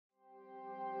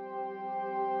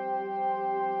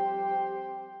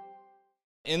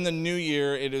in the new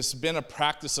year, it has been a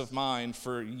practice of mine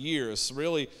for years.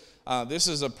 Really, this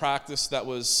is a practice that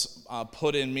was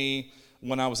put in me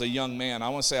when I was a young man. I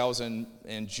want to say I was in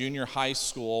junior high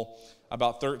school,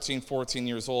 about 13, 14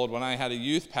 years old, when I had a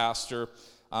youth pastor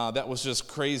that was just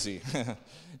crazy.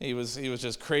 He was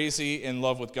just crazy in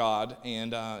love with God,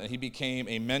 and he became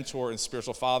a mentor and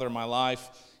spiritual father in my life,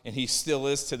 and he still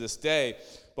is to this day.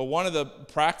 But one of the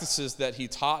practices that he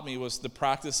taught me was the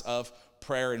practice of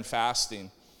prayer and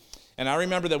fasting. And I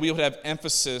remember that we would have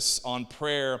emphasis on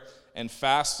prayer and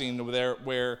fasting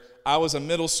where I was a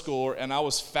middle schooler and I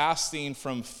was fasting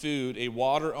from food, a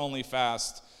water-only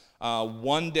fast,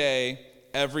 one day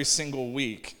every single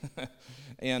week.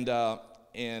 And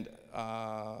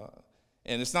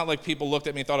it's not like people looked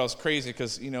at me and thought I was crazy,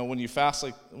 because when you fast,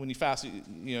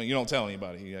 you don't tell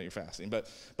anybody you're fasting. But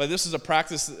this is a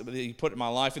practice that he put in my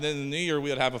life. And then in the new year we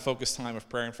would have a focused time of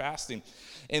prayer and fasting.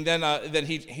 And then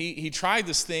he tried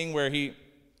this thing where he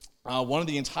wanted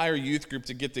the entire youth group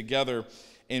to get together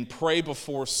and pray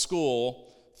before school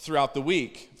throughout the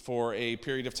week for a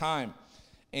period of time.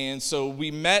 And so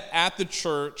we met at the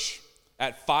church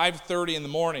at 5:30 in the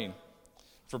morning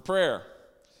for prayer.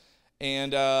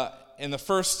 And in the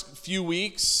first few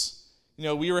weeks,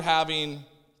 we were having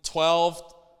 12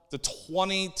 to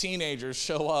 20 teenagers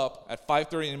show up at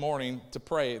 5:30 in the morning to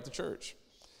pray at the church.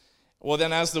 Well,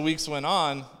 then as the weeks went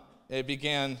on, it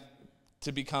began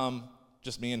to become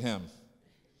just me and him,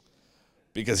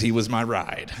 because he was my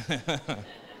ride.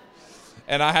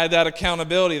 And I had that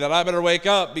accountability that I better wake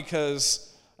up,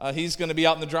 because he's going to be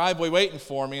out in the driveway waiting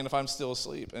for me, and if I'm still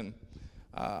asleep. And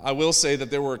I will say that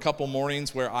there were a couple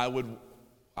mornings where I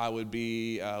would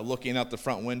be looking out the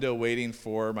front window waiting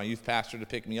for my youth pastor to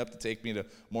pick me up to take me to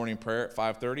morning prayer at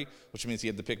 5:30, which means he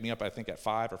had to pick me up, I think, at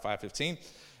 5 or 5:15.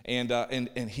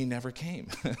 And he never came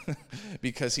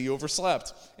because he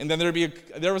overslept. And then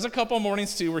there was a couple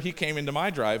mornings too where he came into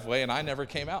my driveway and I never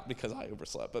came out because I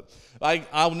overslept. But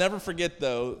I'll never forget,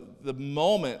 though, the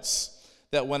moments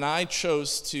that when I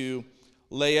chose to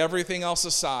lay everything else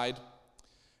aside,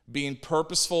 being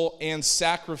purposeful and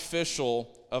sacrificial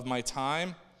of my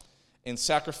time and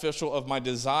sacrificial of my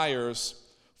desires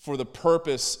for the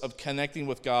purpose of connecting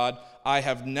with God. I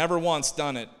have never once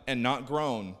done it and not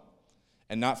grown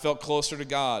and not felt closer to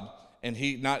God, and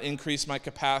he not increased my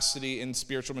capacity in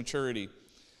spiritual maturity.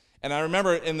 And I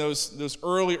remember in those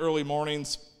early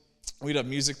mornings, we'd have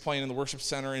music playing in the worship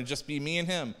center and just be me and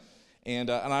him. And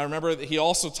I remember that he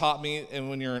also taught me, and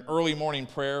when you're in early morning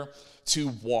prayer, to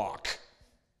walk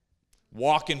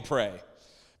and pray.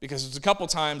 Because there's a couple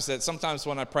times that sometimes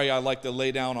when I pray, I like to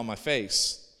lay down on my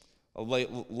face,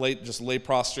 just lay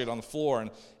prostrate on the floor.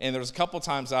 And there's a couple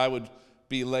times I would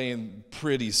be laying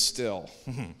pretty still.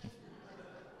 And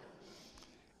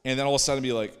then all of a sudden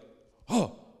be like,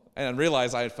 oh, and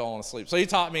realize I had fallen asleep. So he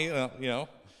taught me,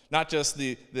 not just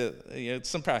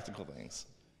some practical things.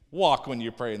 Walk when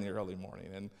you pray in the early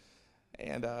morning.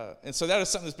 And so that is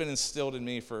something that's been instilled in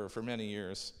me for many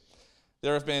years.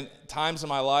 There have been times in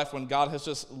my life when God has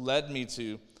just led me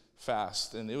to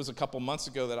fast. And it was a couple months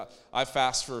ago that I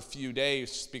fasted for a few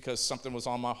days just because something was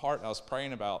on my heart I was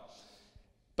praying about.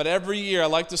 But every year I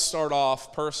like to start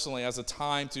off personally as a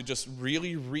time to just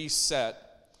really reset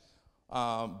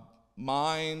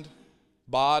mind,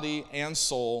 body, and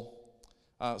soul,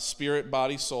 spirit,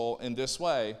 body, soul, in this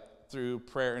way through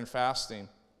prayer and fasting.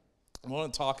 I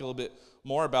want to talk a little bit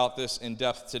more about this in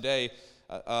depth today,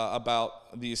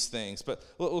 about these things. But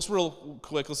let's real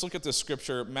quick, let's look at the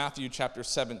scripture, Matthew chapter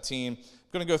 17. I'm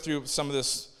going to go through some of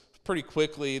this pretty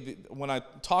quickly. When I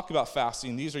talk about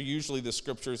fasting, these are usually the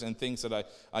scriptures and things that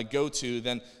I go to.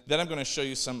 Then I'm going to show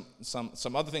you some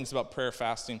other things about prayer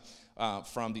fasting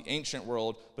from the ancient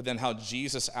world, but then how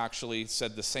Jesus actually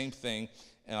said the same thing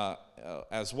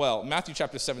as well. Matthew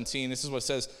chapter 17, this is what it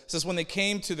says. It says, when they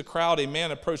came to the crowd, a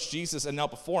man approached Jesus and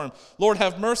knelt before him. Lord,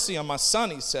 have mercy on my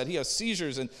son, he said. He has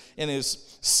seizures and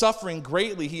is suffering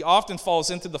greatly. He often falls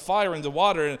into the fire and the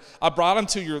water. And I brought him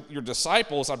to your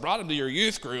disciples. I brought him to your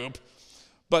youth group,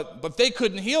 but they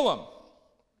couldn't heal him.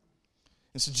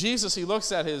 And so Jesus, he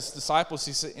looks at his disciples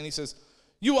and he says,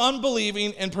 you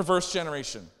unbelieving and perverse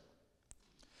generation.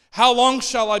 How long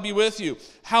shall I be with you?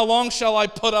 How long shall I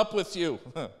put up with you?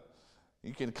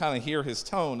 You can kind of hear his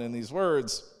tone in these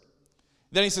words.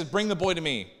 Then he says, bring the boy to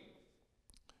me.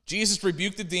 Jesus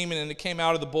rebuked the demon, and it came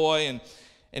out of the boy,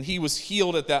 and he was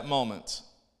healed at that moment.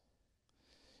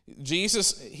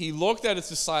 Jesus, he looked at his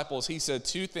disciples. He said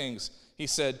two things. He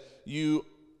said, you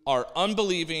are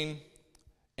unbelieving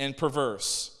and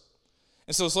perverse.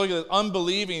 And so let's look at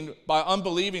unbelieving. By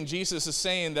unbelieving, Jesus is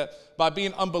saying that by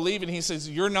being unbelieving, he says,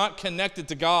 you're not connected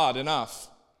to God enough.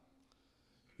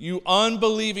 You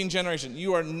unbelieving generation.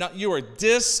 You are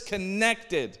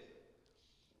disconnected.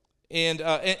 And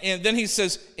then he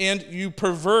says, and you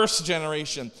perverse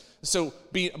generation. So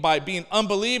by being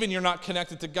unbelieving, you're not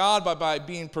connected to God. By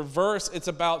being perverse, it's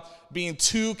about being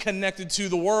too connected to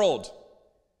the world.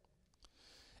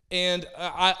 And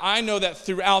I know that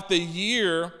throughout the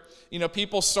year,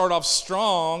 people start off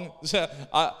strong.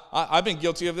 I've been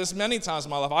guilty of this many times in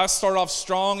my life. I start off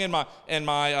strong in my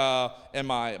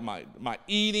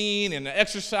eating and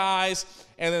exercise,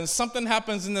 and then something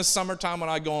happens in the summertime when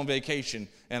I go on vacation,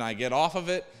 and I get off of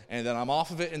it, and then I'm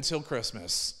off of it until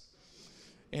Christmas.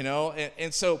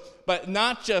 And so, but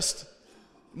not just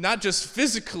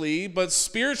physically, but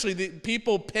spiritually,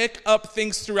 people pick up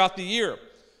things throughout the year.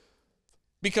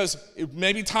 Because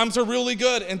maybe times are really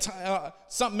good, and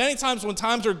many times when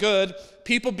times are good,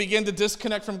 people begin to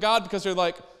disconnect from God because they're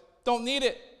like, don't need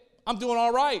it. I'm doing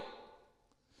all right.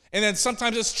 And then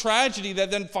sometimes it's tragedy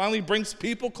that then finally brings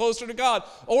people closer to God.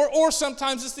 Or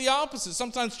sometimes it's the opposite.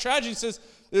 Sometimes tragedy says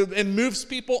it moves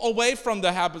people away from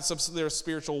the habits of their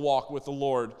spiritual walk with the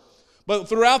Lord. But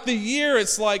throughout the year,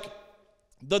 it's like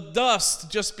the dust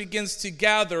just begins to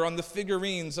gather on the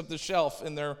figurines of the shelf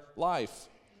in their life.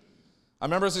 I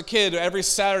remember as a kid, every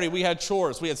Saturday we had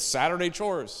chores. We had Saturday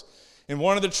chores. And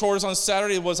one of the chores on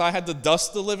Saturday was I had to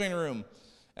dust the living room.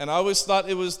 And I always thought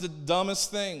it was the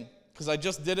dumbest thing because I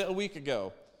just did it a week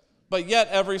ago. But yet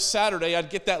every Saturday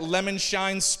I'd get that lemon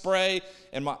shine spray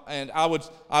and I would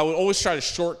always try to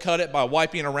shortcut it by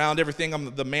wiping around everything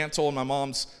on the mantle, and my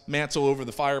mom's mantle over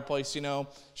the fireplace, She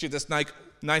had this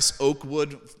nice oak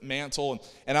wood mantle,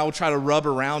 and I would try to rub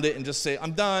around it and just say,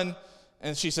 I'm done.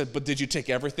 And she said, but did you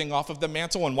take everything off of the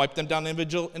mantle and wipe them down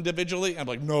individually? And I'm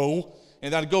like, no.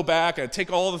 And then I'd go back and I'd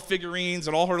take all the figurines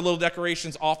and all her little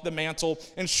decorations off the mantle.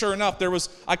 And sure enough,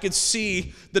 I could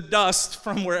see the dust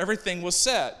from where everything was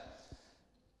set.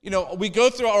 We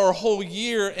go through our whole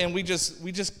year and we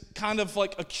just kind of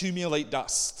like accumulate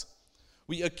dust.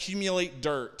 We accumulate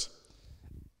dirt.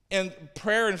 And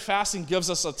prayer and fasting gives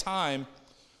us a time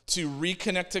to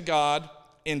reconnect to God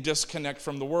and disconnect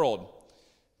from the world.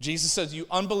 Jesus says, you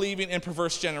unbelieving and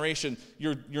perverse generation,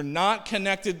 you're not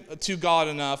connected to God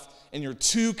enough, and you're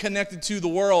too connected to the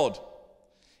world.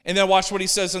 And then watch what he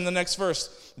says in the next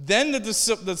verse. Then the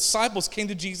disciples came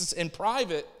to Jesus in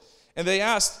private, and they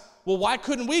asked, well, why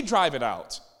couldn't we drive it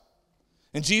out?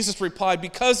 And Jesus replied,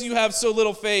 because you have so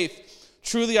little faith.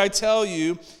 Truly I tell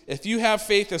you, if you have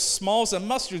faith as small as a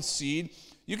mustard seed,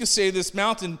 you can say this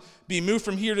mountain, be moved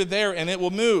from here to there, and it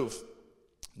will move.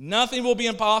 Nothing will be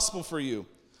impossible for you.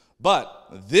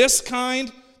 But this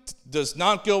kind does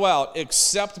not go out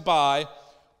except by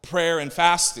prayer and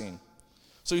fasting.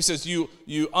 So he says, you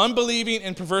unbelieving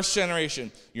and perverse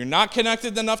generation, you're not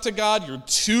connected enough to God, you're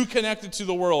too connected to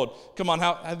the world. Come on,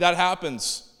 how that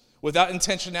happens? Without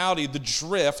intentionality, the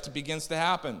drift begins to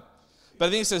happen. But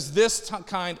then he says, this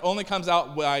kind only comes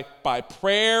out by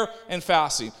prayer and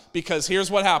fasting. Because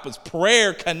here's what happens.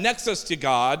 Prayer connects us to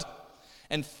God,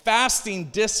 and fasting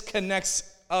disconnects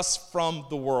us from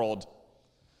the world.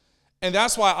 And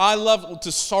that's why I love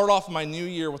to start off my new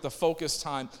year with a focused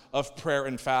time of prayer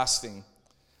and fasting,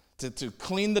 to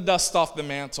clean the dust off the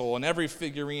mantle and every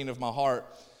figurine of my heart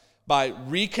by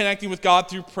reconnecting with God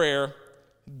through prayer,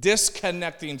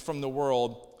 disconnecting from the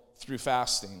world through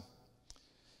fasting.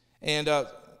 And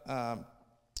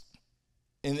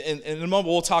in a moment,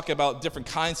 we'll talk about different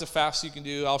kinds of fasts you can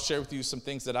do. I'll share with you some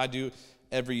things that I do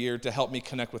every year to help me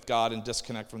connect with God and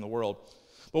disconnect from the world.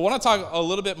 But I want to talk a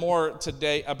little bit more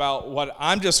today about what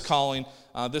I'm just calling,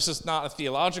 this is not a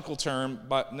theological term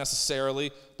but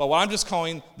necessarily, but what I'm just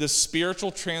calling the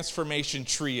spiritual transformation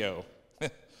trio.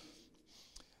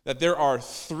 That there are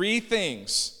three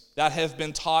things that have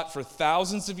been taught for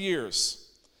thousands of years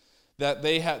that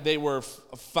they were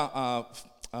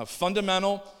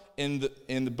fundamental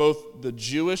in both the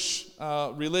Jewish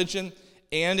religion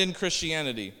and in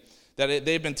Christianity. That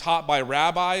they've been taught by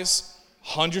rabbis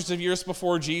hundreds of years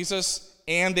before Jesus,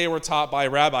 and they were taught by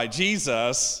Rabbi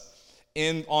Jesus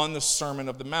on the Sermon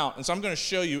of the Mount. And so I'm going to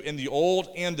show you in the Old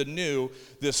and the New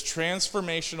this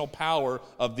transformational power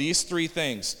of these three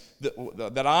things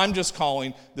that I'm just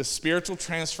calling the spiritual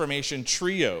transformation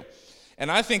trio.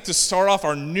 And I think to start off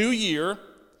our new year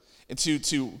and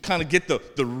to kind of get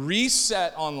the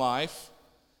reset on life,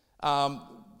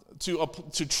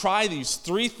 to try these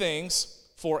three things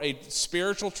for a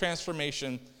spiritual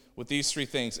transformation with these three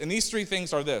things. And these three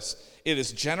things are this. It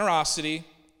is generosity,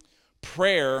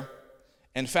 prayer,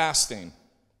 and fasting.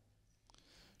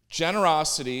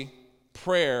 Generosity,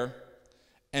 prayer,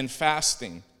 and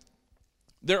fasting.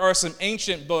 There are some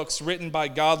ancient books written by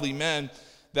godly men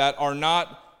that are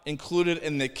not included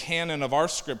in the canon of our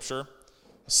scripture.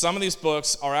 Some of these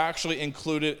books are actually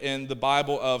included in the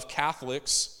Bible of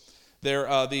Catholics. They're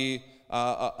the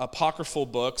apocryphal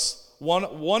books.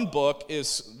 One book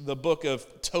is the book of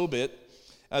Tobit.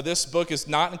 This book is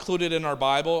not included in our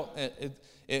Bible.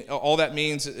 All that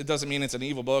means, it doesn't mean it's an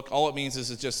evil book. All it means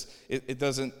is it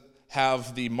doesn't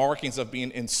have the markings of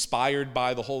being inspired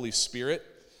by the Holy Spirit.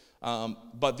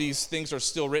 But these things are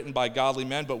still written by godly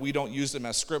men, but we don't use them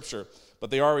as scripture. But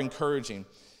they are encouraging.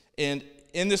 And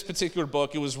in this particular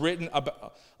book, it was written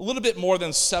about a little bit more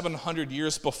than 700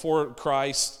 years before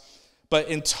Christ. But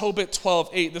in Tobit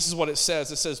 12:8, this is what it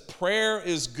says. It says, prayer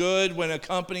is good when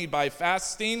accompanied by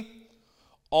fasting,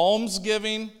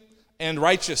 almsgiving, and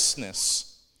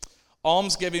righteousness.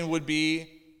 Almsgiving would be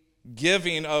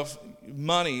giving of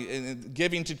money, and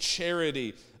giving to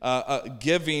charity,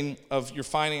 giving of your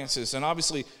finances. And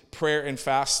obviously, prayer and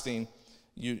fasting,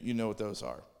 you know what those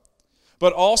are.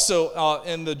 But also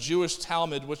in the Jewish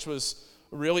Talmud, which was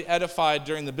really edified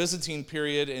during the Byzantine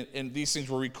period, and these things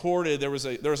were recorded. There was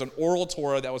an oral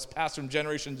Torah that was passed from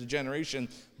generation to generation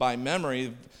by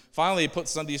memory. Finally, he put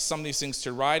some of these things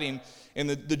to writing. And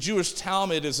the Jewish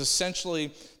Talmud is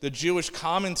essentially the Jewish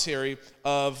commentary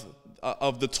of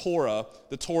the Torah.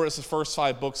 The Torah is the first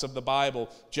 5 books of the Bible: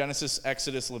 Genesis,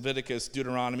 Exodus, Leviticus,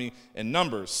 Deuteronomy, and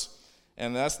Numbers.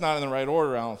 And that's not in the right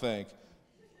order, I don't think.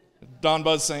 Don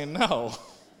Bud's saying no.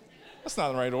 That's not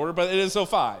in the right order, but it is so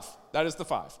 5. That is the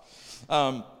 5.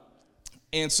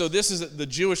 And so this is the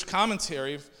Jewish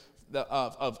commentary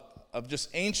of just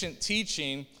ancient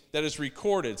teaching that is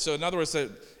recorded. So in other words,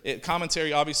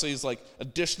 commentary obviously is like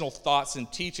additional thoughts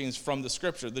and teachings from the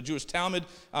scripture. The Jewish Talmud,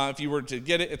 if you were to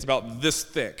get it, it's about this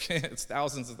thick. It's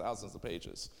thousands and thousands of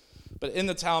pages. But in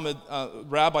the Talmud,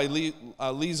 Rabbi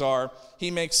Lizar, he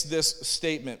makes this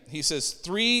statement. He says,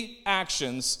 3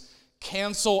 actions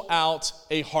cancel out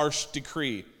a harsh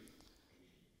decree.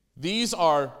 These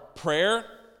are prayer,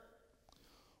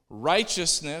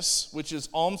 righteousness, which is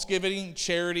almsgiving,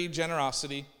 charity,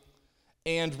 generosity,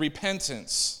 and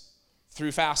repentance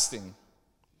through fasting.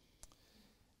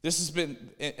 This has been,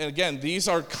 and again, these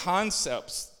are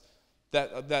concepts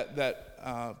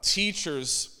that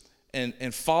teachers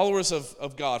and followers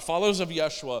of God, followers of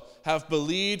Yeshua, have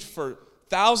believed for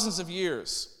thousands of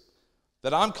years,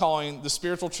 that I'm calling the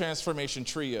spiritual transformation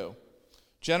trio: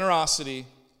 generosity,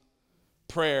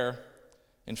 prayer,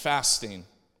 and fasting.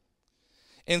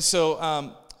 And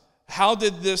so how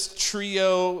did this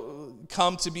trio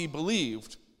come to be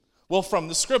believed? Well, from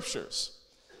the scriptures.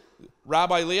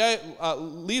 Rabbi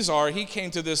Lizar, he came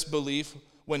to this belief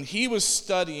when he was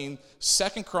studying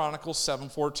 2 Chronicles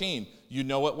 7:14. You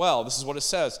know it well. This is what it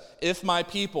says: if my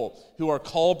people who are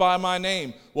called by my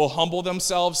name will humble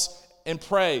themselves and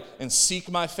pray and seek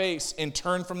my face and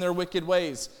turn from their wicked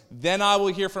ways, then I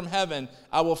will hear from heaven.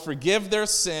 I will forgive their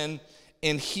sin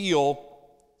and heal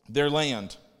their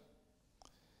land.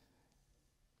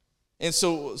 And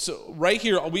so right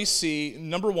here we see,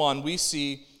 number one, we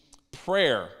see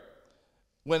prayer.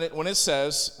 When it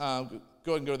says, go ahead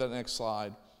and go to that next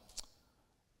slide.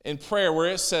 In prayer,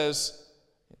 where it says,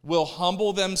 will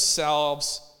humble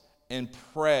themselves and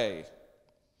pray.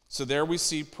 So there we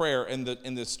see prayer in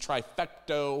this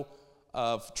trifecta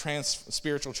of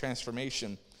spiritual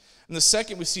transformation. And the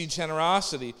second, we see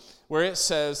generosity, where it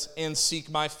says, and seek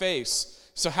my face.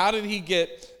 So how did he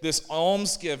get this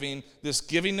almsgiving, this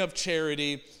giving of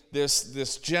charity,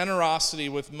 this generosity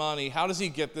with money? How does he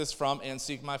get this from and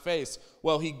seek my face?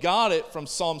 Well, he got it from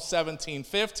Psalm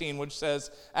 17:15, which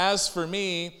says, as for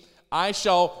me, I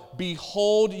shall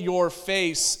behold your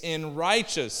face in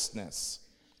righteousness.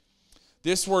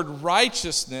 This word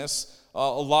righteousness, a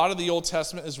lot of the Old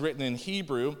Testament is written in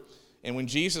Hebrew. And when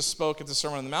Jesus spoke at the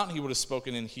Sermon on the Mount, he would have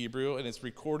spoken in Hebrew, and it's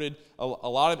recorded, a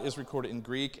lot of it is recorded in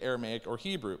Greek, Aramaic, or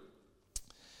Hebrew.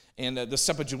 And the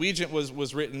Septuagint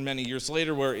was written many years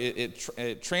later, where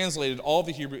it translated all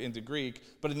the Hebrew into Greek.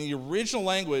 But in the original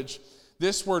language,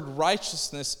 this word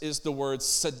righteousness is the word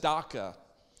tzedakah.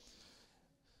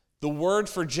 The word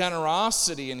for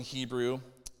generosity in Hebrew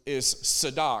is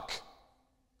sadak.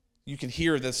 You can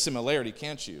hear the similarity,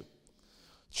 can't you?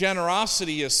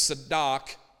 Generosity is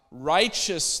sadak.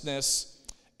 Righteousness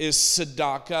is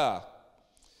tzedakah.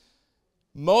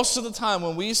 Most of the time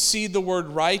when we see the word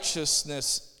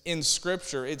righteousness in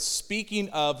Scripture, it's speaking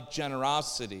of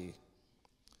generosity,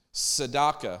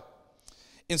 tzedakah.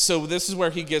 And so this is where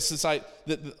he gets this,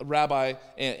 the rabbi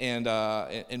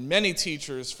and many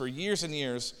teachers for years and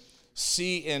years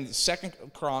see in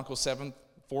 2 Chronicles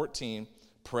 7:14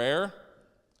 prayer,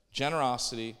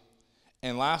 generosity,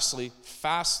 and lastly,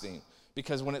 fasting.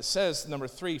 Because when it says, number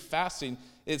 3, fasting,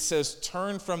 it says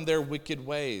turn from their wicked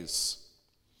ways.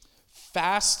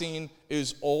 Fasting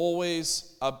is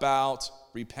always about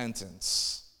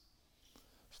repentance.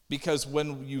 Because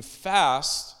when you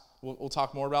fast, we'll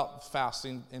talk more about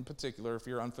fasting in particular if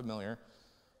you're unfamiliar,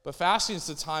 but fasting is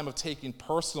the time of taking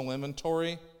personal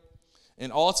inventory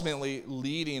and ultimately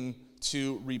leading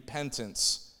to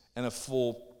repentance and a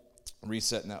full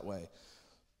reset in that way.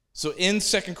 So in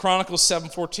 2 Chronicles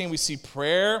 7:14, we see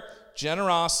prayer,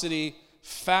 generosity,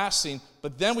 fasting,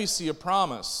 but then we see a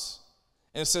promise.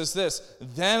 And it says this,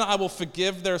 then I will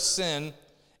forgive their sin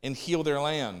and heal their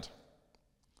land.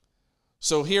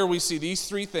 So here we see these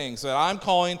 3 things that I'm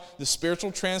calling the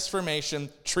spiritual transformation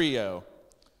trio: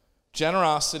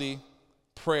 generosity,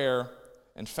 prayer,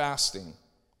 and fasting.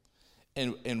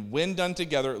 And when done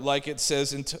together, like it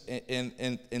says in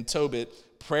Tobit,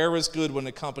 prayer is good when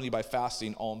accompanied by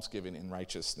fasting, almsgiving, and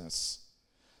righteousness.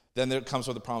 Then there comes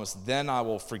with the promise, then I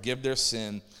will forgive their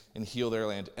sin and heal their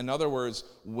land. In other words,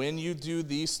 when you do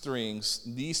these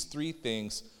 3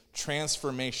 things,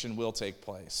 transformation will take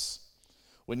place.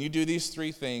 When you do these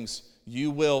 3 things,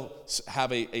 you will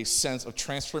have a sense of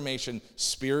transformation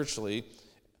spiritually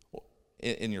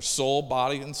in your soul,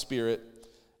 body, and spirit,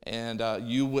 and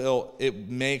it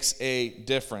makes a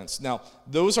difference. Now,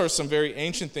 those are some very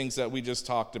ancient things that we just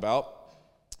talked about,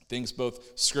 things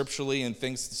both scripturally and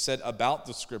things said about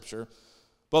the scripture.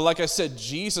 But like I said,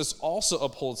 Jesus also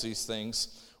upholds these things.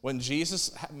 When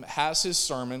Jesus has his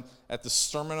sermon at the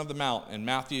Sermon on the Mount in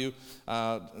Matthew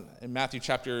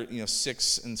chapter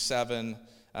 6 and 7,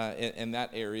 in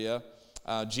that area,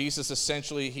 Jesus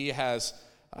essentially he has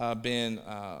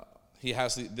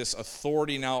this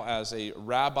authority now as a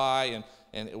rabbi,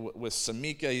 and with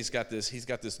Samika he's got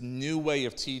this new way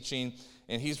of teaching.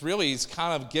 And he's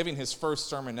kind of giving his first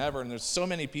sermon ever, and there's so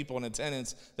many people in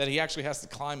attendance that he actually has to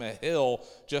climb a hill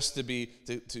just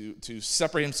to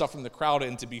separate himself from the crowd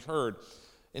and to be heard.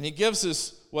 And he gives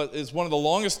us what is one of the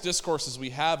longest discourses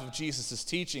we have of Jesus'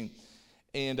 teaching.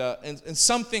 And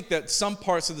some think that some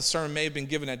parts of the sermon may have been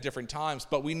given at different times,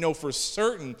 but we know for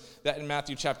certain that in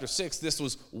Matthew chapter 6, this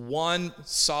was one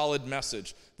solid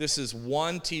message. This is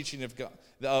one teaching of God,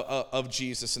 of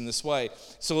Jesus in this way.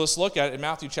 So let's look at it in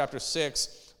Matthew chapter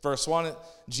 6, verse 1.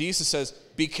 Jesus says,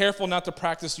 be careful not to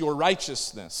practice your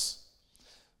righteousness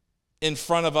in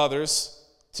front of others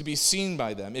to be seen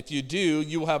by them. If you do,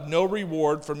 you will have no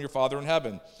reward from your Father in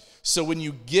heaven. So when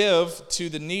you give to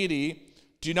the needy,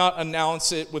 do not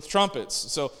announce it with trumpets.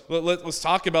 So let's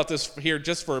talk about this here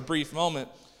just for a brief moment.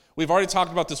 We've already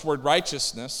talked about this word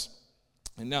righteousness.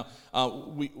 And now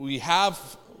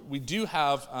we do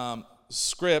have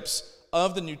scripts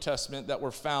of the New Testament that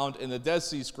were found in the Dead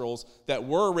Sea Scrolls that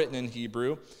were written in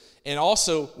Hebrew. And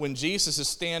also, when Jesus is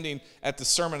standing at the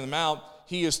Sermon on the Mount,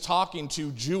 he is talking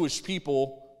to Jewish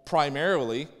people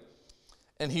primarily,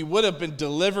 and he would have been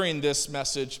delivering this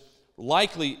message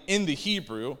likely in the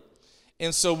Hebrew.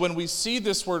 And so when we see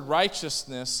this word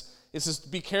righteousness, it says,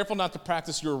 be careful not to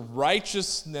practice your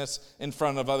righteousness in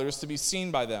front of others to be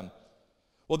seen by them.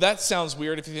 Well, that sounds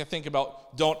weird if you think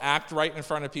about don't act right in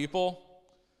front of people.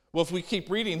 Well, if we keep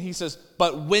reading, he says,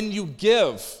 but when you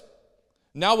give,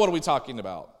 now what are we talking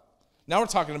about? Now we're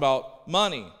talking about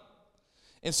money.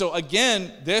 And so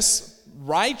again, this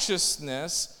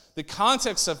righteousness, the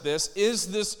context of this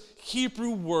is this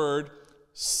Hebrew word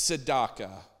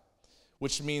tzedakah,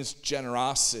 which means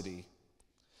generosity.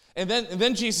 And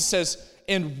then Jesus says,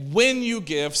 and when you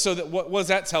give, so that what does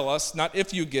that tell us? Not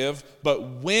if you give, but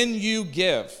when you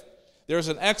give. There's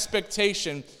an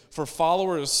expectation for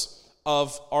followers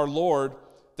of our Lord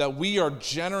that we are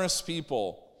generous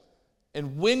people.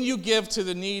 And when you give to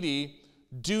the needy,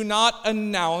 do not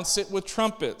announce it with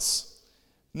trumpets.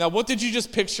 Now, what did you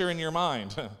just picture in your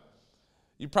mind?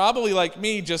 You probably, like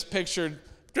me, just pictured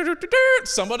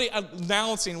somebody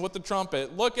announcing with the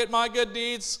trumpet, look at my good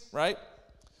deeds, right?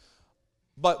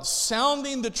 But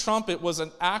sounding the trumpet was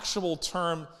an actual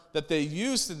term that they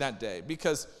used in that day,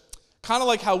 because kind of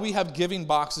like how we have giving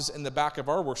boxes in the back of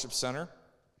our worship center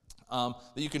that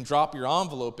you can drop your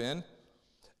envelope in,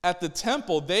 at the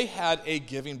temple they had a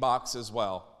giving box as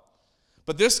well.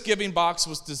 But this giving box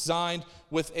was designed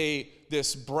with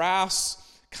this brass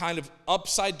kind of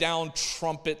upside down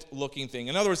trumpet looking thing.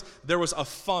 In other words, there was a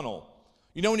funnel.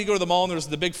 You know when you go to the mall and there's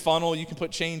the big funnel you can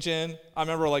put change in? I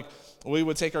remember we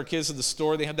would take our kids to the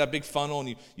store, they had that big funnel,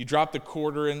 and you drop the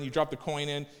quarter in, you drop the coin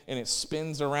in, and it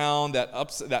spins around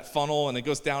that funnel and it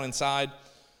goes down inside.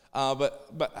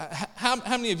 But how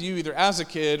many of you, either as a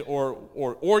kid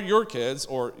or your kids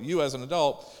or you as an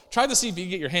adult, tried to see if you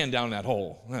could get your hand down that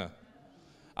hole?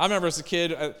 I remember as a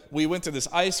kid, we went to this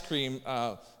ice cream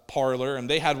parlor, and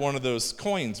they had one of those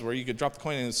coins where you could drop the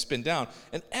coin and it would spin down.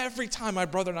 And every time my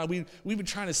brother and I, we'd be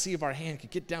trying to see if our hand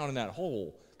could get down in that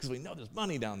hole because we know there's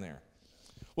money down there.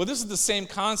 Well, this is the same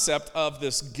concept of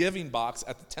this giving box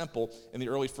at the temple in the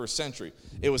early first century.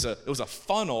 It was a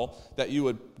funnel that you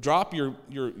would drop your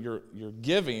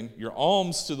giving, your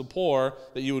alms to the poor,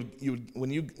 that you would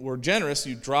when you were generous,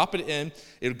 you drop it in,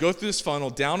 it would go through this funnel,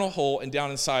 down a hole, and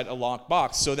down inside a locked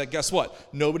box, so that, guess what?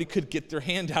 Nobody could get their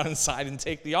hand down inside and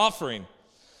take the offering.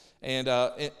 And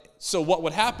so what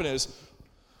would happen is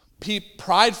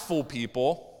prideful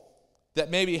people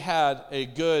that maybe had a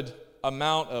good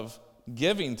amount of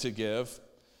giving to give,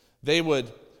 they would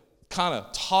kind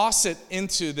of toss it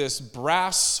into this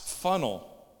brass funnel.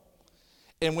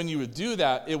 And when you would do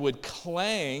that, it would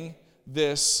clang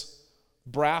this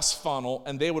brass funnel,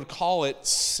 and they would call it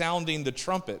sounding the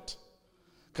trumpet,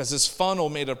 because this funnel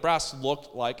made of brass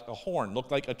looked like a horn,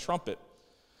 looked like a trumpet.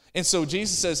 And so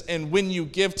Jesus says, and when you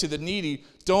give to the needy,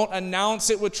 don't announce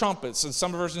it with trumpets. And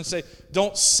some versions say,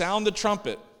 don't sound the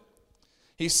trumpet.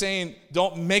 He's saying,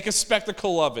 don't make a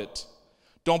spectacle of it.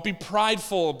 Don't be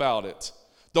prideful about it.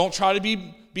 Don't try to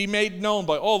be made known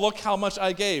by, oh, look how much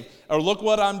I gave, or look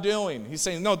what I'm doing. He's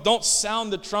saying, no, don't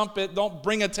sound the trumpet. Don't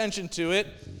bring attention to it.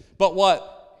 But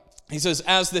what? He says,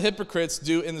 as the hypocrites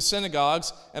do in the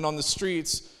synagogues and on the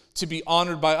streets to be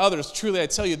honored by others. Truly, I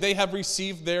tell you, they have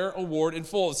received their award in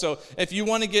full. So if you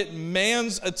want to get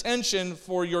man's attention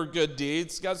for your good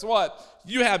deeds, guess what?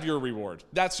 You have your reward.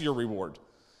 That's your reward.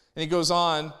 And he goes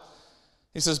on,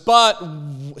 he says, but,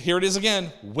 here it is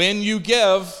again, when you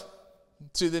give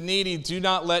to the needy, do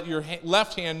not let your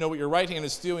left hand know what your right hand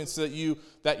is doing, so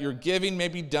that your giving may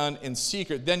be done in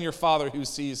secret. Then your Father who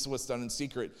sees what's done in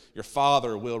secret, your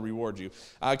Father will reward you.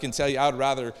 I can tell you, I would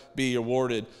rather be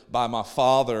rewarded by my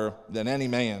Father than any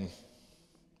man.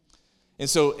 And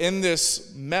so in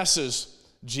this message,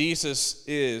 Jesus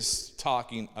is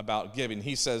talking about giving.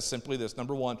 He says simply this,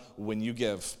 number one, when you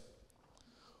give.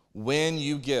 When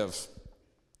you give.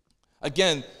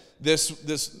 Again,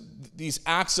 these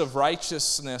acts of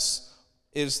righteousness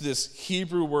is this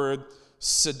Hebrew word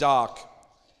sadak.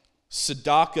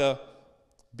 Sadaka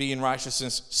being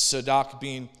righteousness, sadak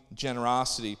being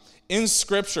generosity. In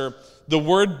Scripture, the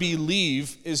word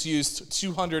believe is used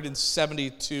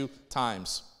 272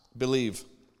 times. Believe.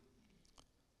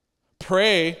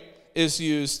 Pray is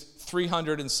used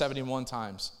 371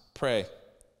 times. Pray.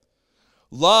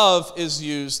 Love is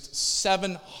used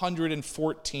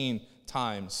 714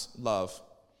 times. Love.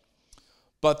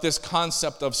 But this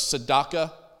concept of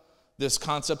tzedakah, this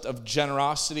concept of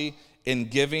generosity in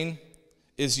giving,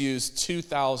 is used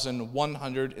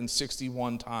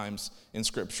 2,161 times in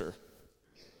Scripture.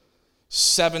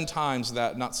 3 times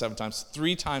that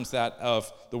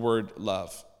of the word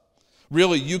love.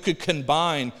 Really, you could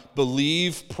combine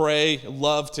believe, pray,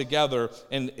 love together,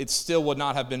 and it still would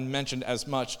not have been mentioned as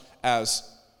much as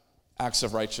acts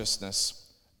of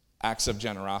righteousness, acts of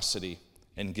generosity,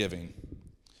 and giving.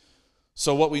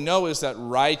 So what we know is that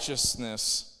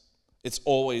righteousness, it's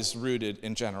always rooted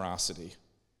in generosity.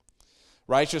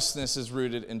 Righteousness is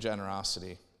rooted in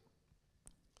generosity.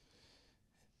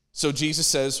 So Jesus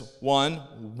says, one,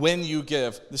 when you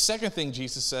give. The second thing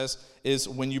Jesus says is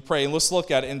when you pray. And let's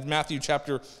look at it in Matthew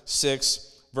chapter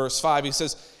 6, verse 5. He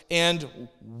says, and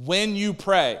when you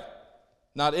pray.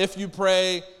 Not if you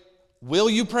pray, will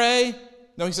you pray?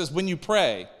 No, he says when you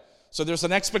pray. So there's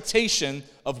an expectation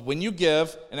of when you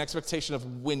give, an expectation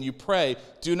of when you pray.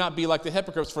 Do not be like the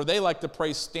hypocrites, for they like to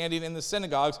pray standing in the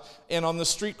synagogues and on the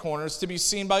street corners to be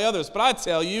seen by others. But I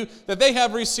tell you that they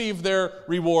have received their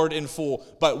reward in full.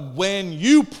 But when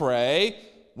you pray,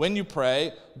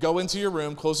 go into your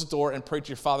room, close the door, and pray to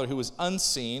your Father who is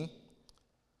unseen.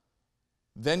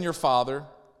 Then your Father,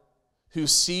 who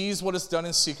sees what is done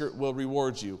in secret, will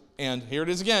reward you. And here it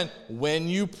is again. When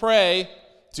you pray,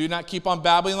 do not keep on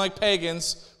babbling like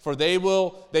pagans, for they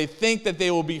think that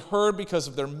they will be heard because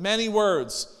of their many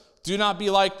words. Do not be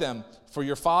like them, for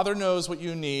your Father knows what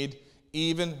you need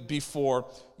even before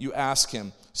you ask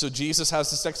him. So Jesus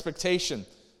has this expectation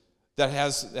that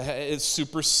it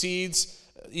supersedes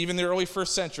even the early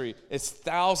first century. It's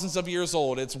thousands of years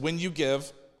old. It's when you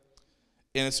give,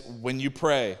 and it's when you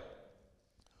pray.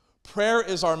 Prayer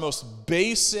is our most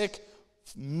basic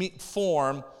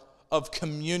form of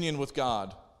communion with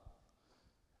God.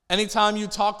 Anytime you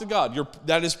talk to God,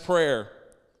 that is prayer.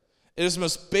 It is the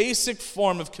most basic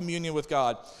form of communion with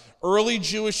God. Early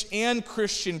Jewish and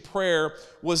Christian prayer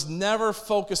was never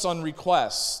focused on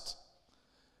request.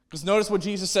 Because notice what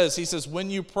Jesus says. He says, when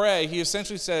you pray, he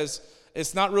essentially says,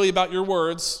 it's not really about your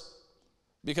words,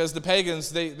 because the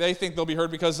pagans, they think they'll be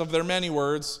heard because of their many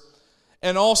words.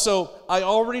 And also, I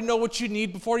already know what you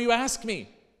need before you ask me.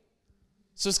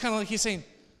 So it's kind of like he's saying,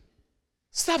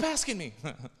 stop asking me.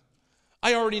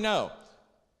 I already know.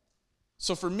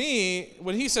 So for me,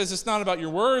 when he says it's not about your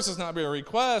words, it's not about your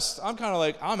request, I'm kind of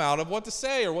like, I'm out of what to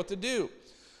say or what to do.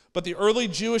 But the early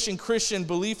Jewish and Christian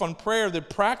belief on prayer, the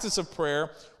practice of prayer,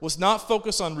 was not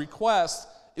focused on request.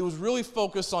 It was really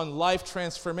focused on life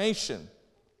transformation.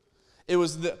 It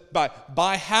was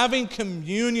by having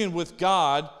communion with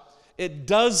God, it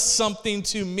does something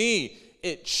to me.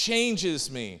 It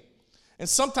changes me. And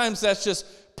sometimes that's just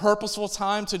purposeful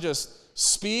time to just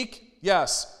speak,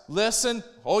 yes. Listen,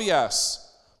 oh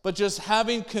yes. But just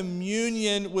having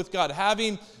communion with God,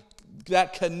 having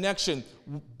that connection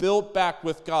built back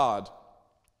with God,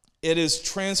 it is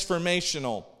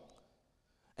transformational.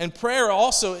 And prayer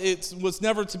also, it was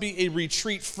never to be a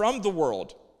retreat from the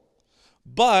world.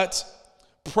 But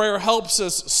prayer helps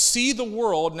us see the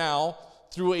world now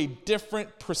through a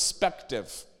different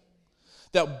perspective.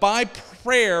 That by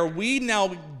prayer, we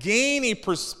now gain a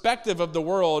perspective of the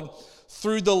world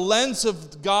through the lens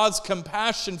of God's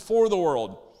compassion for the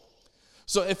world.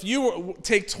 So if you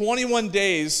take 21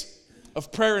 days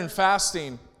of prayer and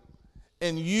fasting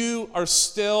and you are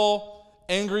still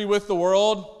angry with the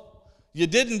world, you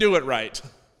didn't do it right.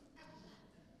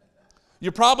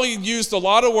 You probably used a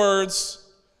lot of words,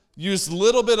 used a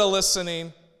little bit of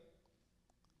listening,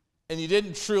 and you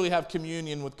didn't truly have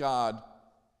communion with God.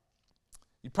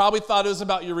 You probably thought it was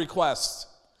about your request.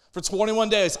 For 21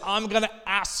 days, I'm going to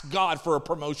ask God for a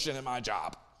promotion in my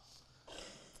job.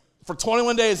 For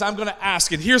 21 days, I'm going to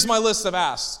ask, and here's my list of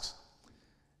asks.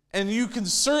 And you can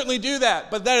certainly do that,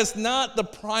 but that is not the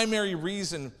primary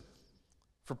reason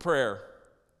for prayer.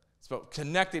 It's about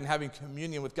connecting, having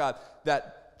communion with God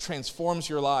that transforms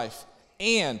your life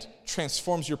and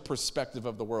transforms your perspective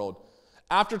of the world.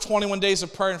 After 21 days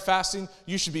of prayer and fasting,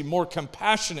 you should be more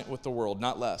compassionate with the world,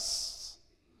 not less.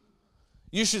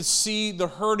 You should see the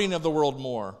hurting of the world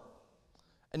more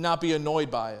and not be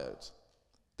annoyed by it.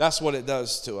 That's what it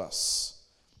does to us.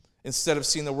 Instead of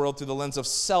seeing the world through the lens of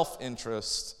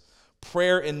self-interest,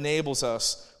 prayer enables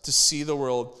us to see the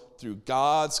world through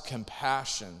God's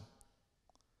compassion.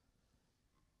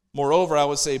 Moreover, I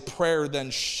would say prayer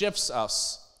then shifts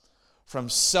us from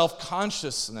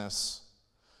self-consciousness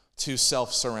to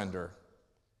self-surrender.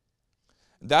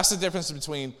 That's the difference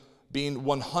between being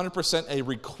 100% a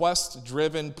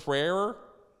request-driven prayer.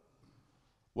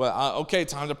 Well, okay,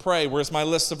 time to pray. Where's my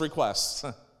list of requests?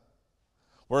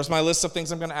 Where's my list of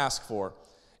things I'm going to ask for?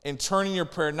 And turning your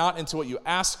prayer not into what you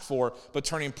ask for, but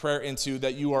turning prayer into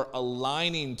that you are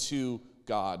aligning to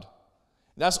God.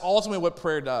 That's ultimately what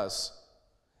prayer does,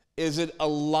 is it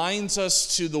aligns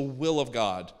us to the will of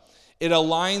God. It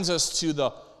aligns us to the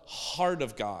heart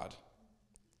of God.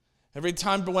 Every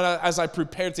time as I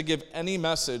prepare to give any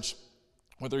message,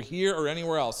 whether here or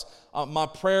anywhere else, my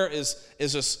prayer is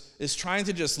trying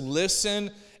to just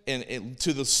listen and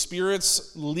to the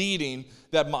Spirit's leading,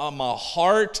 that my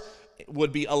heart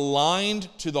would be aligned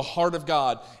to the heart of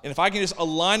God. And if I can just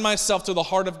align myself to the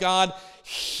heart of God,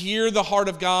 hear the heart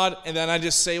of God, and then I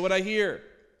just say what I hear.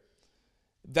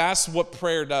 That's what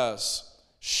prayer does.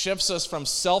 Shifts us from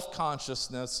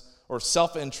self-consciousness or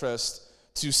self-interest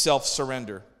to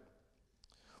self-surrender.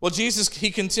 Well, Jesus,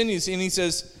 he continues, and he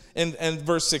says in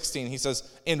verse 16, he says,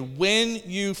 "And when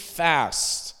you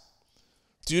fast,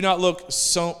 do not look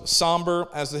so somber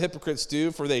as the hypocrites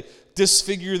do, for they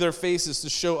disfigure their faces to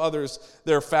show others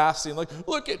they're fasting." Like,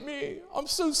 look at me, I'm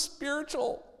so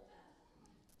spiritual.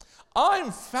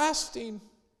 I'm fasting.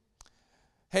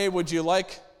 Hey, would you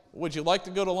like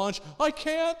to go to lunch? I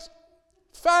can't.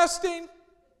 Fasting.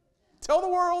 Tell the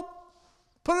world.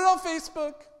 Put it on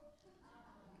Facebook.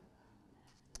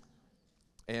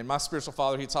 And my spiritual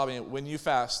father, he taught me, when you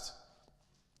fast,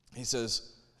 he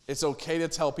says, it's okay to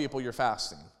tell people you're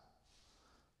fasting.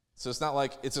 So it's not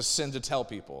like it's a sin to tell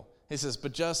people. He says,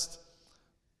 but just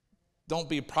don't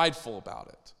be prideful about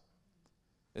it.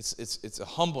 It's a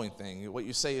humbling thing. What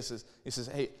you say is, he says,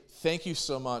 hey, thank you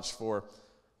so much for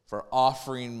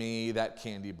offering me that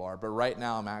candy bar, but right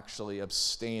now I'm actually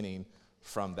abstaining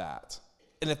from that.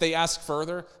 And if they ask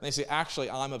further, and they say, actually,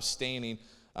 I'm abstaining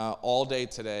all day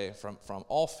today from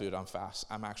all food.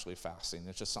 I'm actually fasting.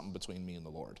 It's just something between me and the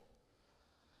Lord.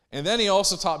 And then he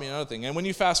also taught me another thing. And when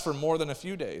you fast for more than a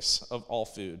few days of all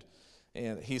food,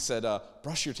 and he said,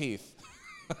 brush your teeth.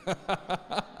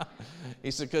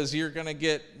 He said, because you're going to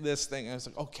get this thing. And I was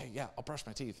like, okay, yeah, I'll brush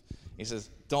my teeth. He says,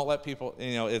 don't let people,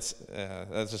 that's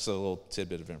just a little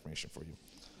tidbit of information for you.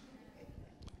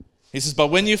 He says, but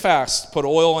when you fast, put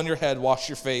oil on your head, wash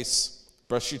your face,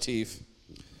 brush your teeth,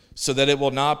 so that it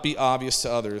will not be obvious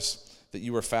to others that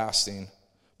you are fasting,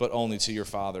 but only to your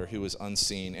Father who is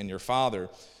unseen. And your Father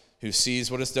who sees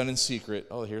what is done in secret,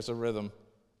 oh, here's a rhythm,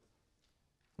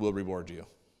 will reward you.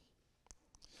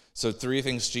 So 3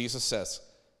 things Jesus says.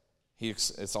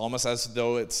 It's almost as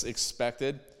though it's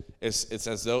expected. It's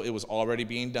as though it was already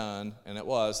being done, and it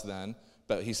was then.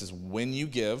 But he says, when you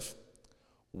give,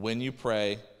 when you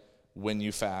pray, when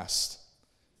you fast.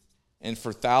 And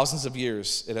for thousands of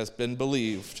years, it has been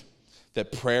believed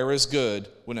that prayer is good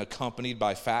when accompanied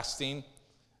by fasting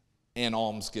and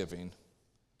almsgiving,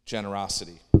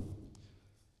 generosity.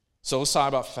 So let's talk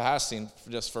about fasting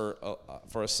just for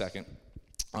a second.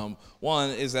 One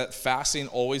is that fasting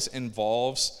always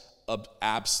involves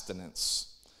abstinence.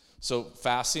 So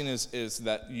fasting is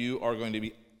that you are going to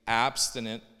be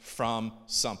abstinent from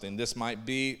something. This might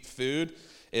be food,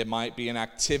 it might be an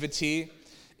activity,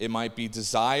 it might be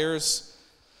desires,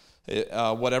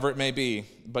 whatever it may be,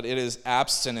 but it is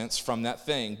abstinence from that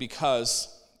thing because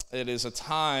it is a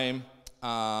time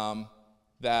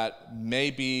that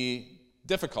may be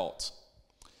difficult.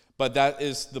 But that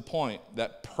is the point,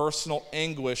 that personal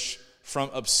anguish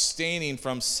from abstaining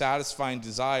from satisfying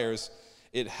desires,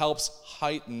 it helps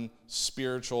heighten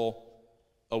spiritual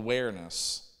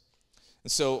awareness.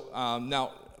 And so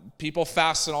now, people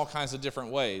fast in all kinds of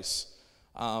different ways.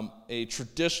 A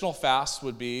traditional fast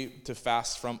would be to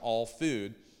fast from all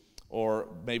food, or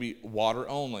maybe water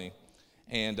only.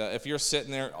 And if you're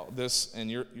sitting there,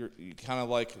 and you're kind of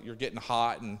like you're getting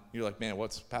hot, and you're like, man,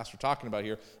 what's the pastor talking about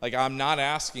here? Like, I'm not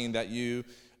asking that you,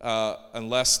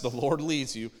 unless the Lord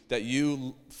leads you, that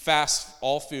you fast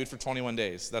all food for 21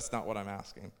 days. That's not what I'm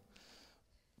asking.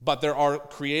 But there are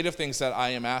creative things that I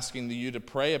am asking you to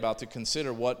pray about, to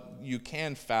consider what you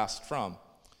can fast from.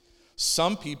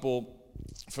 Some people,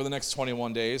 for the next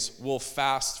 21 days, will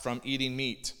fast from eating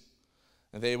meat.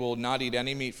 They will not eat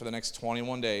any meat for the next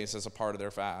 21 days as a part of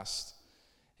their fast.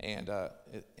 And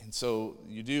so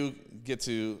you do get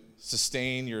to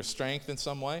sustain your strength in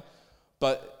some way,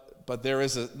 but there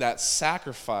is that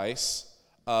sacrifice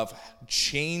of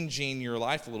changing your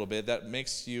life a little bit that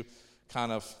makes you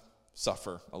kind of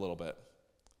suffer a little bit.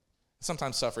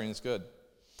 Sometimes suffering is good.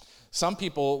 Some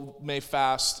people may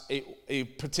fast a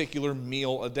particular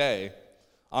meal a day.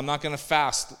 I'm not going to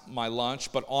fast my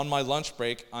lunch, but on my lunch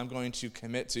break, I'm going to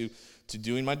commit to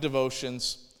doing my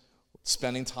devotions,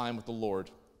 spending time with the Lord.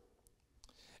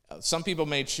 Some people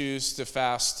may choose to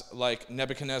fast like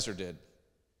Nebuchadnezzar did.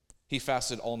 He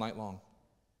fasted all night long.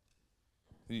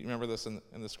 You remember this in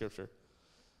the scripture?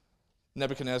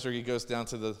 Nebuchadnezzar, he goes down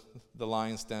to the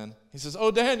lion's den. He says,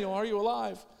 "Oh, Daniel, are you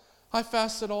alive? I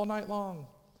fasted all night long."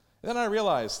 And then I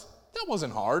realized, that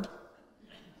wasn't hard.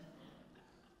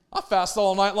 I fast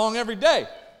all night long every day.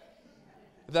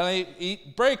 Then I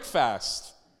eat break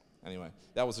fast. Anyway,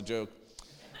 that was a joke.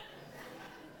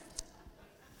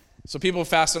 So people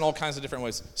fast in all kinds of different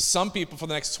ways. Some people, for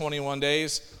the next 21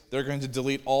 days, they're going to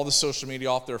delete all the social media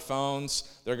off their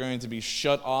phones. They're going to be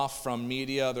shut off from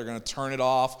media. They're going to turn it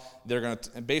off. They're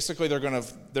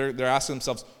asking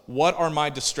themselves, what are my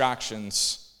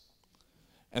distractions?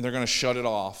 And they're going to shut it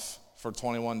off for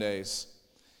 21 days.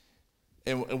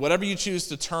 And whatever you choose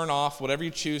to turn off, whatever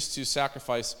you choose to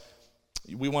sacrifice,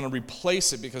 we want to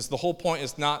replace it, because the whole point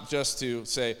is not just to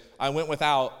say, I went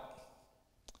without.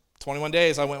 21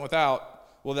 days I went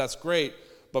without. Well, that's great.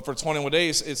 But for 21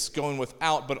 days, it's going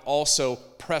without, but also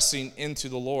pressing into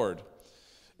the Lord.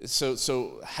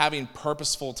 So having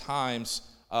purposeful times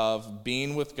of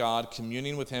being with God,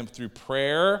 communing with Him through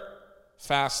prayer,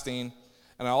 fasting,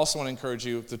 and I also want to encourage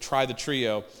you to try the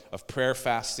trio of prayer,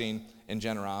 fasting, and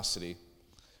generosity.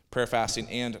 Prayer, fasting,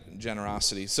 and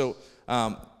generosity. So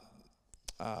I'm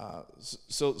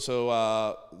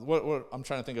trying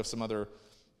to think of some other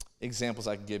examples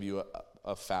I can give you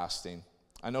of fasting.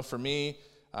 I know for me,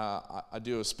 I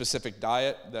do a specific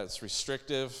diet that's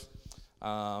restrictive,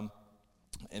 and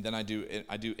then I do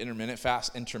intermittent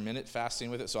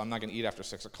fasting with it. So I'm not going to eat after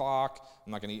 6 o'clock.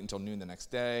 I'm not going to eat until noon the next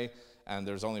day, and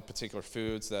there's only particular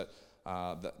foods that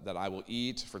I will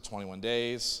eat for 21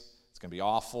 days. It's going to be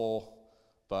awful.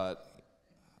 But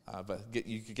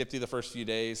you could get through the first few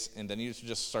days, and then you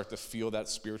just start to feel that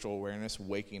spiritual awareness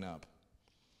waking up.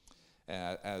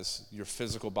 As your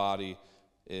physical body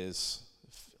is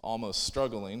almost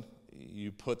struggling,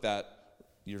 you're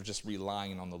just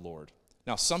relying on the Lord.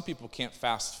 Now, some people can't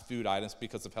fast food items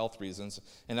because of health reasons,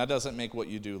 and that doesn't make what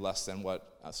you do less than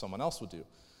what someone else would do.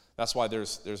 That's why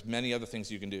there's many other things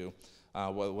you can do.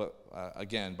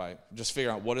 Again, by just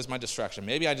figuring out what is my distraction.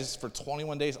 Maybe for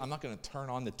 21 days, I'm not going to turn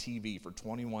on the TV for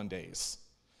 21 days.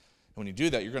 And when you do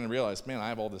that, you're going to realize, man, I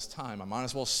have all this time. I might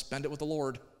as well spend it with the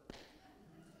Lord.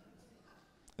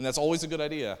 And that's always a good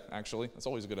idea, actually. It's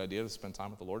always a good idea to spend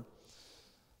time with the Lord.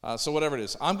 So whatever it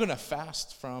is, I'm going to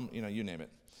fast from, you name it.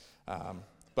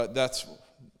 But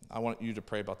I want you to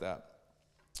pray about that.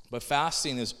 But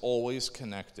fasting is always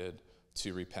connected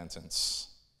to repentance.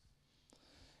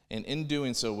 And in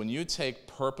doing so, when you take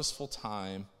purposeful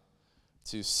time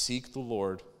to seek the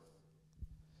Lord,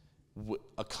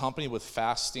 accompanied with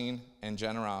fasting and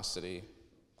generosity,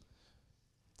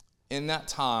 in that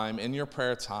time, in your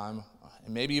prayer time,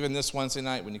 and maybe even this Wednesday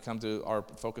night when you come to our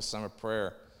focus time of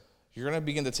prayer, you're going to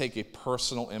begin to take a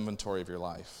personal inventory of your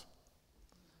life.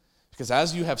 Because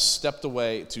as you have stepped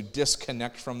away to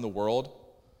disconnect from the world,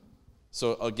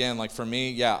 so again, like for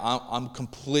me, I'm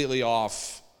completely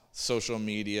off social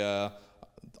media,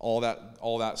 all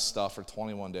that stuff for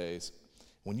 21 days.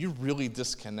 When you really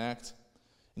disconnect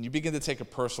and you begin to take a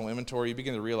personal inventory, you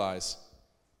begin to realize,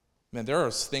 man, there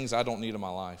are things I don't need in my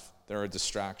life. They're a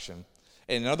distraction.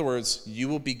 And in other words, you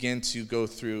will begin to go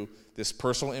through this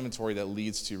personal inventory that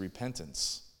leads to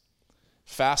repentance.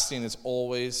 Fasting is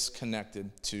always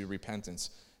connected to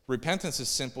repentance. Repentance is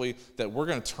simply that we're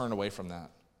going to turn away from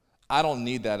that. I don't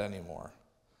need that anymore.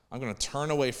 I'm going to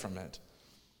turn away from it.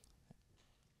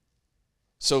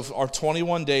 So our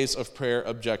 21 days of prayer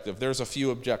objective, there's a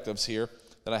few objectives here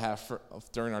that I have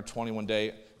during our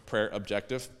 21-day prayer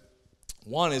objective.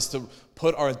 One is to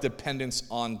put our dependence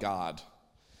on God.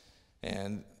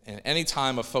 And any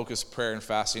time of focused prayer and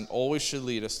fasting always should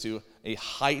lead us to a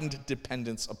heightened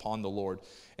dependence upon the Lord.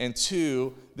 And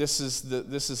two, this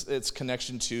is its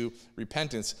connection to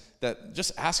repentance, that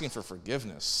just asking for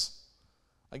forgiveness.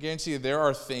 I guarantee you there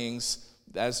are things,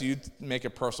 as you make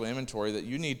a personal inventory, that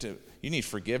you need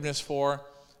forgiveness for,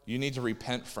 you need to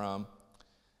repent from,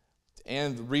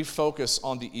 and refocus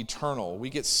on the eternal. We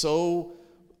get so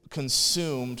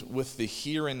consumed with the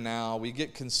here and now. We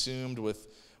get consumed with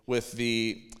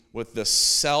the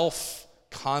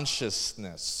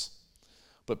self-consciousness.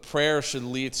 But prayer should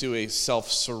lead to a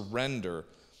self-surrender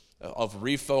of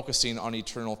refocusing on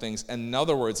eternal things. In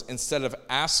other words, instead of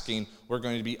asking, we're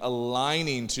going to be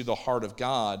aligning to the heart of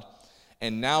God.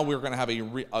 And now we're going to have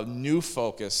a new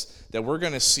focus that we're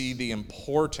going to see the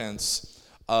importance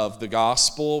of the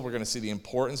gospel. We're going to see the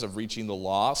importance of reaching the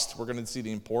lost. We're going to see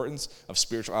the importance of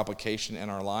spiritual application in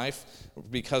our life,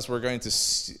 because we're going to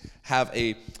have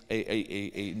a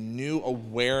new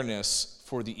awareness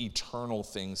for the eternal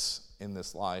things in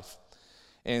this life.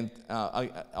 And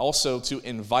also to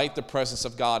invite the presence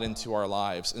of God into our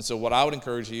lives. And so what I would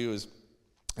encourage you is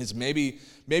maybe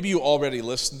you already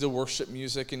listen to worship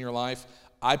music in your life.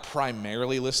 I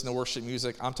primarily listen to worship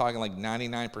music. I'm talking like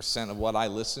 99% of what I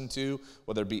listen to,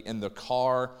 whether it be in the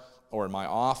car or in my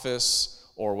office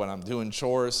or when I'm doing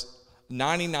chores,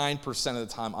 99% of the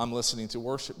time I'm listening to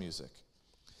worship music.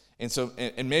 And so,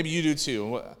 and maybe you do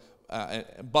too,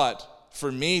 but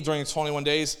for me during 21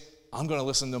 days, I'm going to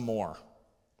listen to more.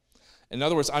 In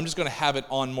other words, I'm just going to have it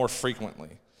on more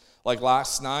frequently. Like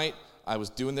last night, I was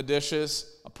doing the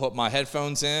dishes, I put my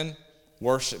headphones in,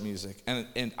 worship music.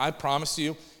 And I promise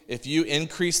you, if you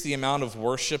increase the amount of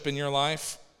worship in your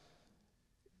life,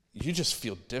 you just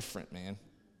feel different, man.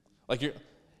 Like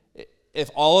if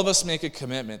all of us make a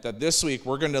commitment that this week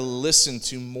we're going to listen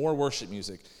to more worship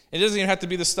music, it doesn't even have to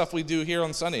be the stuff we do here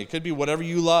on Sunday. It could be whatever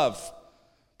you love.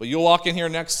 But you'll walk in here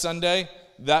next Sunday,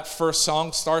 that first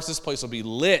song starts, this place will be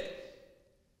lit.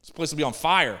 This place will be on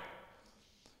fire.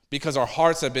 Because our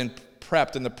hearts have been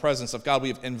prepped in the presence of God. We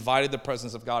have invited the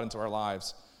presence of God into our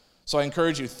lives. So I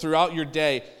encourage you, throughout your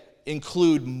day,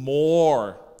 include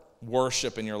more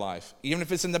worship in your life. Even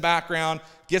if it's in the background,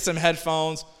 get some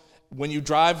headphones. When you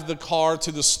drive the car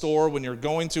to the store, when you're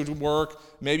going to work,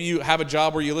 maybe you have a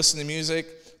job where you listen to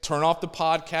music, turn off the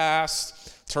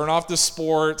podcast, turn off the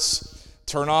sports,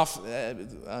 turn off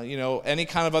any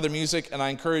kind of other music. And I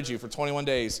encourage you, for 21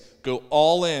 days, go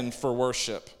all in for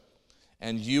worship.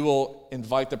 And you will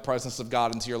invite the presence of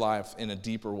God into your life in a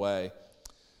deeper way.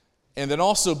 And then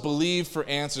also believe for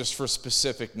answers for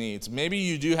specific needs. Maybe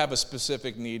you do have a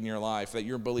specific need in your life that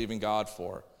you're believing God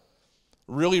for.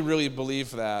 Really, really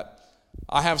believe that.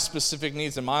 I have specific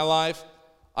needs in my life.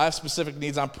 I have specific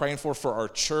needs I'm praying for our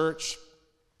church.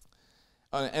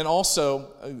 And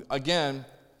also, again,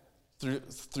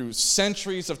 through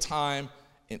centuries of time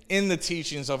and in the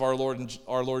teachings of our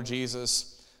Lord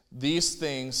Jesus, these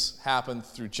things happen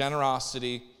through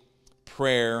generosity,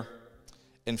 prayer,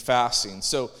 and fasting.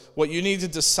 So what you need to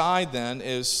decide then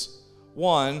is,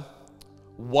 one,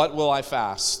 what will I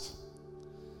fast?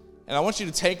 And I want you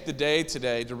to take the day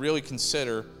today to really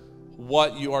consider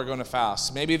what you are going to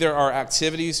fast. Maybe there are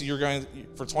activities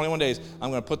for 21 days, I'm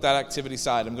going to put that activity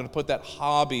aside. I'm going to put that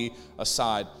hobby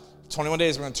aside. 21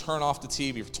 days, I'm going to turn off the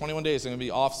TV. For 21 days, I'm going to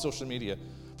be off social media.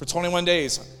 For 21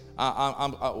 days,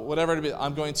 whatever it be,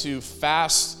 I'm going to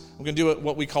fast. I'm going to do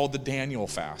what we call the Daniel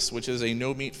fast, which is a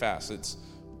no-meat fast. It's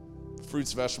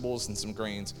fruits, vegetables, and some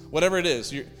grains. Whatever it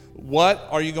is, what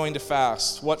are you going to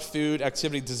fast? What food,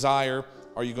 activity, desire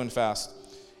are you going to fast?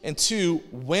 And 2,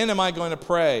 when am I going to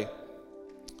pray?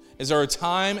 Is there a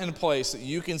time and a place that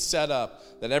you can set up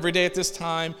that every day at this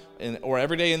time or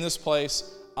every day in this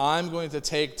place, I'm going to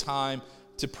take time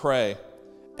to pray?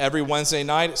 Every Wednesday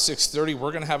night at 6:30,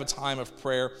 we're going to have a time of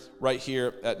prayer right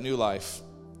here at New Life.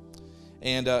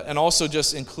 And also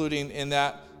just including in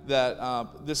that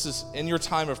this is in your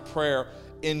time of prayer,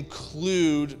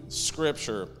 include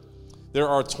Scripture. There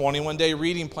are 21-day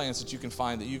reading plans that you can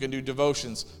find that you can do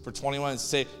devotions for 21.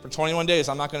 Say, for 21 days,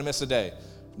 I'm not going to miss a day.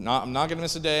 I'm not going to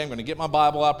miss a day. I'm going to get my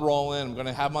Bible app rolling. I'm going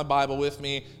to have my Bible with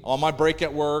me on my break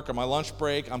at work or my lunch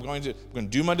break. I'm going to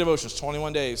do my devotions.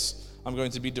 21 days, I'm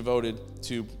going to be devoted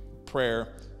to prayer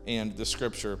and the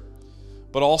Scripture.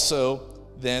 But also,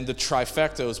 then the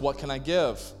trifecta is, what can I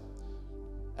give?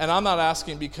 And I'm not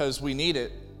asking because we need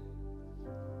it.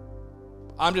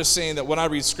 I'm just saying that when I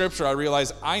read Scripture, I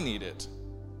realize I need it,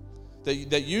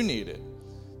 that you need it,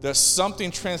 that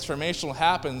something transformational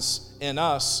happens in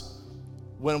us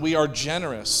when we are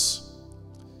generous.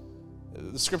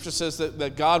 The Scripture says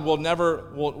that God will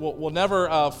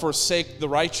never forsake the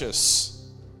righteous,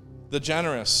 the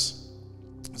generous.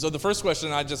 So the first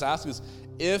question I just asked is,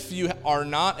 if you are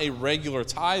not a regular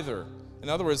tither, in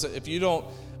other words, if you don't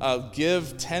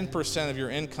give 10% of your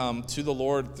income to the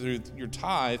Lord through your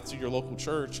tithe to your local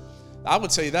church, I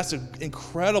would say that's an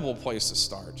incredible place to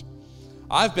start.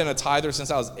 I've been a tither since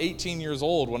I was 18 years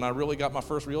old when I really got my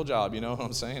first real job, you know what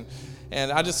I'm saying?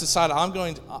 And I just decided I'm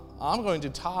going to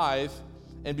tithe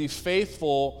and be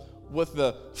faithful with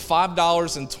the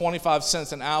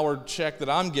 $5.25 an hour check that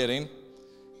I'm getting.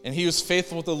 And he was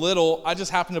faithful with the little. I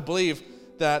just happen to believe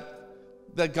that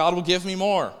God will give me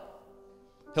more.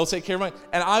 He'll take care of me.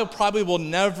 And I probably will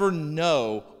never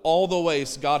know all the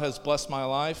ways God has blessed my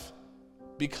life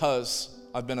because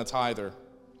I've been a tither.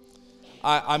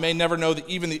 I may never know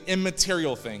even the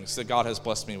immaterial things that God has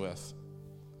blessed me with.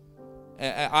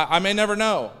 I may never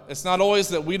know. It's not always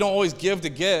that we don't always give to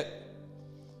get,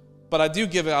 but I do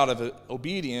give out of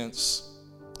obedience,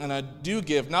 and I do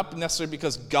give not necessarily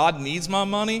because God needs my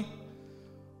money,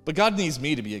 but God needs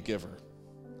me to be a giver.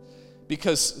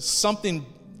 Because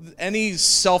any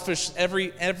selfish,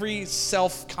 every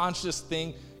self-conscious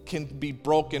thing can be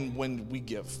broken when we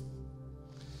give.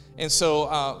 And so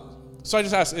I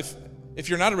just ask, if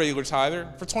you're not a regular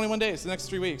tither, for 21 days, the next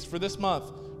 3 weeks, for this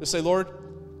month, just say, Lord,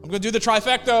 I'm going to do the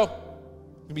trifecta. I'm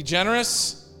going to be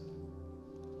generous.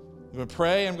 I'm going to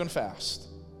pray. I'm going to fast.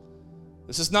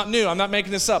 This is not new. I'm not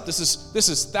making this up. This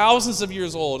is thousands of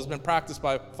years old. It's been practiced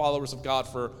by followers of God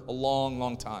for a long,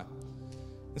 long time.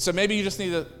 And so maybe you just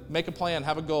need to make a plan,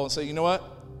 have a goal, and say, you know what?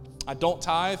 I don't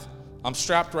tithe. I'm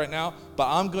strapped right now, but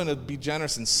I'm going to be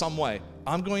generous in some way.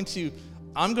 I'm going to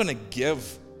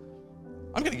give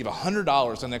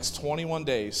 $100 the next 21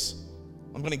 days.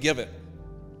 I'm going to give it.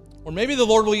 Or maybe the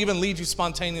Lord will even lead you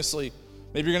spontaneously.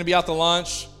 Maybe you're going to be out to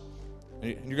lunch,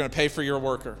 and you're going to pay for your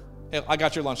worker. Hey, I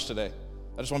got your lunch today.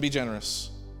 I just want to be generous.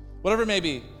 Whatever it may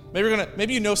be.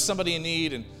 Maybe you know somebody in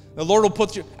need, and the Lord will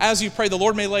put you, as you pray, the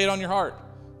Lord may lay it on your heart.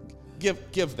 Give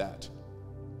that.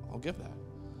 I'll give that.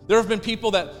 There have been people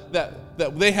that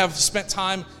they have spent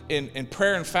time in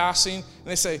prayer and fasting, and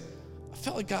they say, I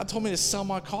felt like God told me to sell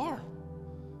my car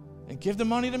and give the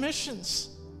money to missions.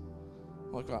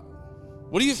 I'm like,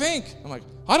 what do you think? I'm like,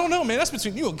 I don't know, man. That's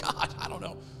between you and God. I don't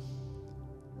know.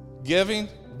 Giving,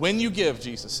 when you give,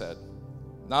 Jesus said.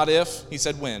 Not if, he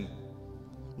said when.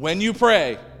 When you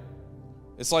pray,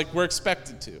 it's like we're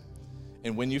expected to.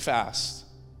 And when you fast.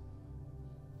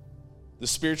 The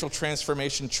spiritual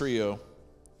transformation trio.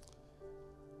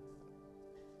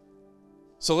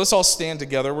 So let's all stand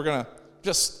together. We're going to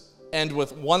just end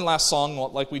with one last song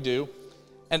like we do.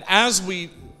 And as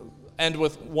we end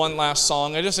with one last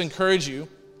song, I just encourage you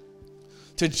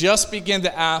to just begin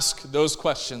to ask those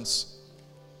questions.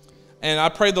 And I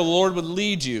pray the Lord would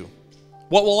lead you.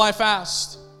 What will I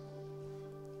fast?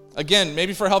 Again,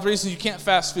 maybe for health reasons you can't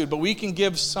fast food, but we can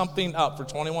give something up for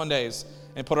 21 days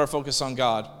and put our focus on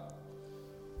God.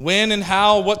 When and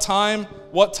how, what time,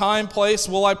 place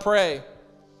will I pray?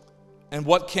 And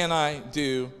what can I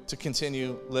do to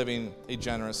continue living a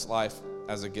generous life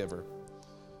as a giver?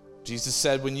 Jesus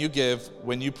said, when you give,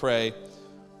 when you pray,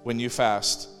 when you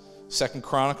fast. 2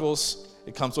 Chronicles,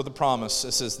 it comes with a promise.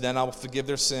 It says, then I will forgive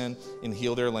their sin and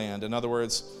heal their land. In other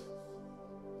words,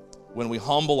 when we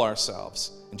humble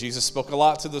ourselves. And Jesus spoke a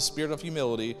lot to the spirit of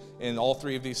humility in all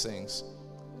three of these things.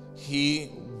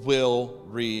 He will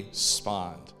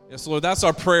respond. Yes, Lord, that's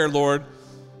our prayer, Lord.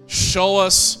 Show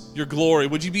us your glory.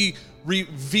 Would you be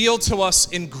revealed to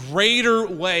us in greater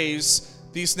ways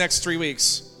these next 3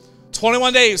 weeks?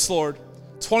 21 days, Lord.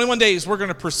 21 days, we're going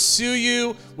to pursue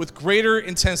you with greater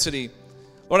intensity.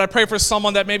 Lord, I pray for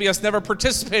someone that maybe has never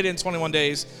participated in 21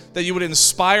 days, that you would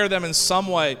inspire them in some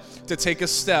way to take a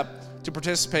step, to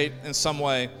participate in some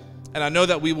way. And I know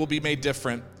that we will be made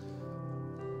different.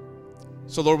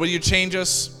 So, Lord, will you change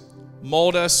us,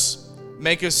 mold us,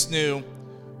 make us new?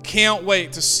 Can't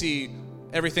wait to see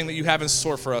everything that you have in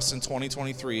store for us in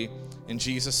 2023. In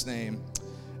Jesus' name,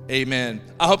 amen.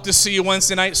 I hope to see you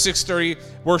Wednesday night, 6:30,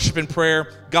 worship and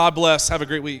prayer. God bless. Have a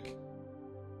great week.